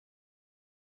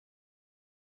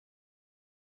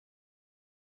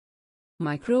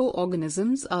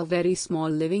Microorganisms are very small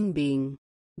living beings.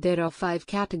 There are 5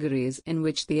 categories in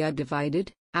which they are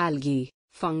divided: algae,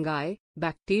 fungi,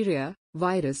 bacteria,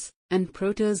 virus, and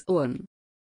protozoan.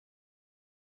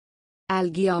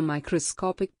 Algae are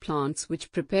microscopic plants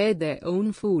which prepare their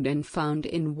own food and found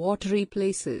in watery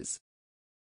places.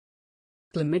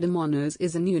 Chlamydomonas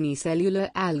is an unicellular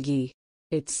algae.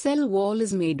 Its cell wall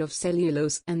is made of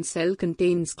cellulose and cell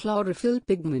contains chlorophyll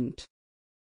pigment.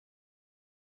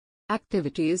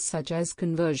 Activities such as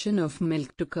conversion of milk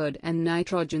to curd and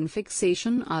nitrogen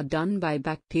fixation are done by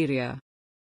bacteria.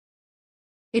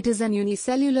 It is an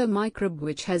unicellular microbe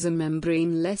which has a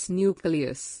membrane-less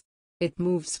nucleus. It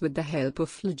moves with the help of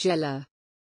flagella.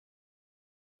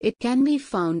 It can be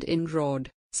found in rod,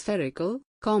 spherical,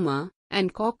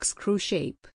 and corkscrew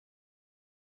shape.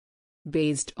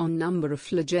 Based on number of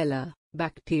flagella,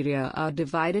 bacteria are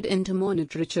divided into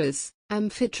Monotrichous,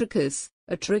 Amphitrichous,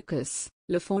 Atrichous,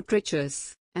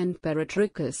 Lophotrichous, and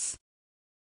Peritrichous.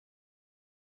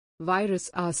 Viruses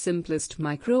are simplest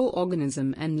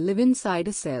microorganism and live inside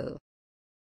a cell.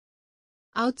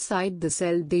 Outside the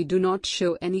cell they do not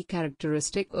show any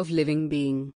characteristic of living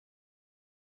being.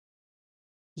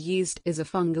 Yeast is a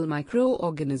fungal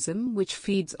microorganism which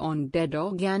feeds on dead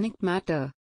organic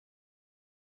matter.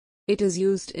 It is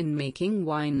used in making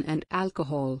wine and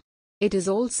alcohol. It is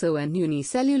also an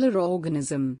unicellular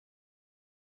organism.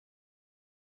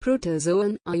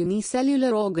 Protozoan are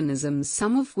unicellular organisms,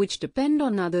 some of which depend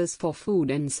on others for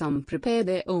food and some prepare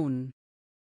their own.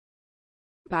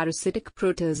 Parasitic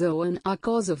protozoan are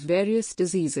cause of various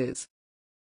diseases.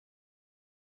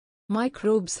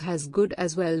 Microbes has good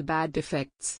as well bad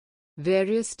effects.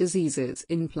 Various diseases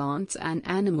in plants and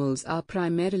animals are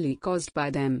primarily caused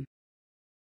by them.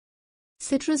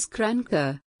 Citrus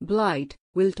canker, blight,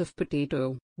 wilt of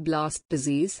potato, blast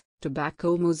disease,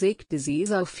 tobacco mosaic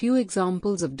disease are few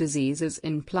examples of diseases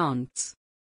in plants.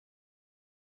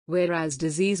 Whereas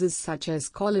diseases such as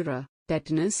cholera,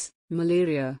 tetanus,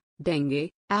 malaria, dengue,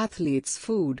 athlete's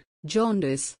foot,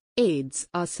 jaundice, AIDS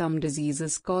are some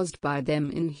diseases caused by them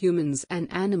in humans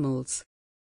and animals.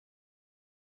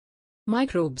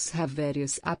 Microbes have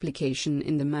various application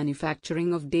in the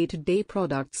manufacturing of day-to-day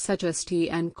products such as tea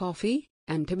and coffee,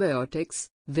 antibiotics,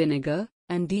 vinegar,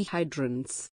 and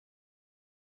dehydrants.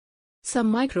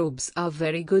 Some microbes are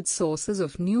very good sources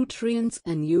of nutrients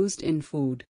and used in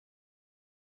food.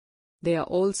 They are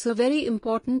also very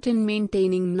important in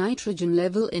maintaining nitrogen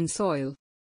level in soil.